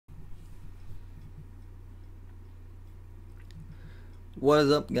What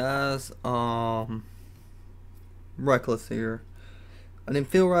is up, guys? Reckless here. I didn't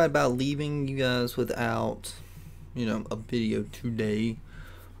feel right about leaving you guys without, a video today.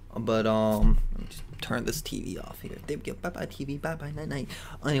 But let me just turn this TV off here. There we go. Bye bye TV. Bye bye night night.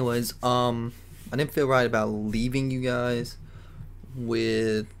 Anyways, I didn't feel right about leaving you guys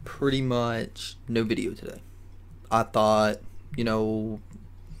with pretty much no video today. I thought,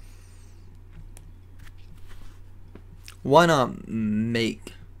 why not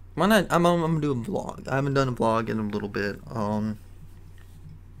make? Why not? I'm gonna do a vlog. I haven't done a vlog in a little bit. No,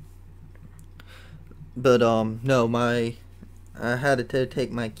 I had to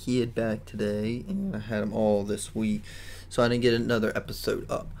take my kid back today, and I had him all this week, so I didn't get another episode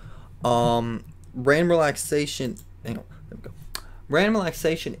up. Random Relaxation. Hang on, there we go. Random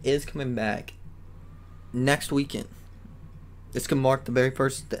Relaxation is coming back next weekend. It's gonna mark the very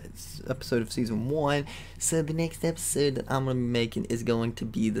first episode of season 1. So the next episode that I'm gonna be making is going to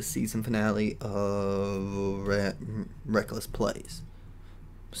be the season finale of Reckless Plays.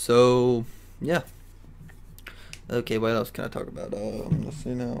 So yeah. Okay, what else can I talk about? Let's see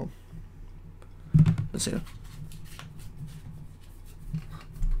now.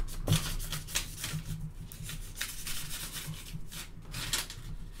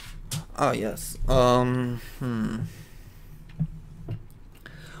 Oh yes.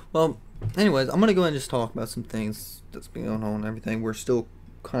 Well, anyways, I'm gonna go ahead and just talk about some things that's been going on and everything. We're still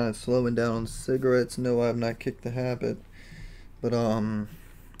kind of slowing down on cigarettes. No, I have not kicked the habit, but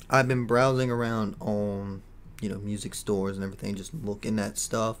I've been browsing around on music stores and everything, just looking at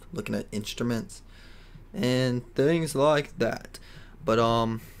stuff, looking at instruments and things like that. But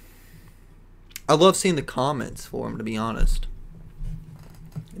I love seeing the comments for them, to be honest.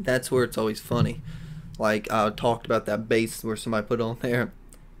 That's where it's always funny. Like I talked about that bass where somebody put on there,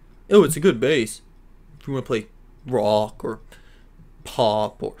 oh, it's a good bass if you want to play rock or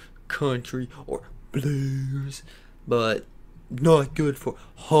pop or country or blues, but not good for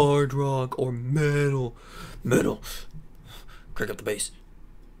hard rock or metal. Crank up the bass.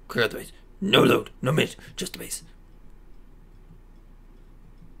 No load, no mid, just the bass.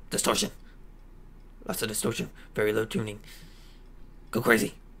 Distortion. Lots of distortion. Very low tuning. Go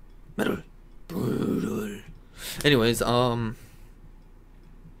crazy. Metal. Brutal. Anyways, I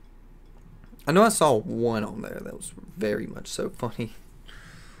know I saw one on there that was very much so funny.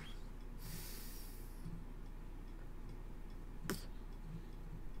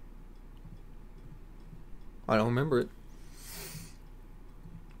 I don't remember it.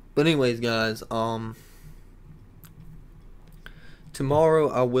 But anyways, guys, tomorrow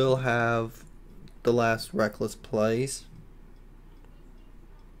I will have the last Reckless Plays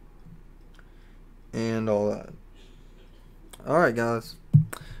and all that. Alright, guys.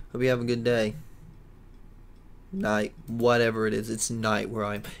 Hope you have a good day. Night, whatever it is. It's night where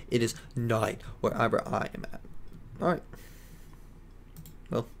I am. It is night wherever I am at. Alright.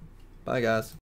 Well, bye, guys.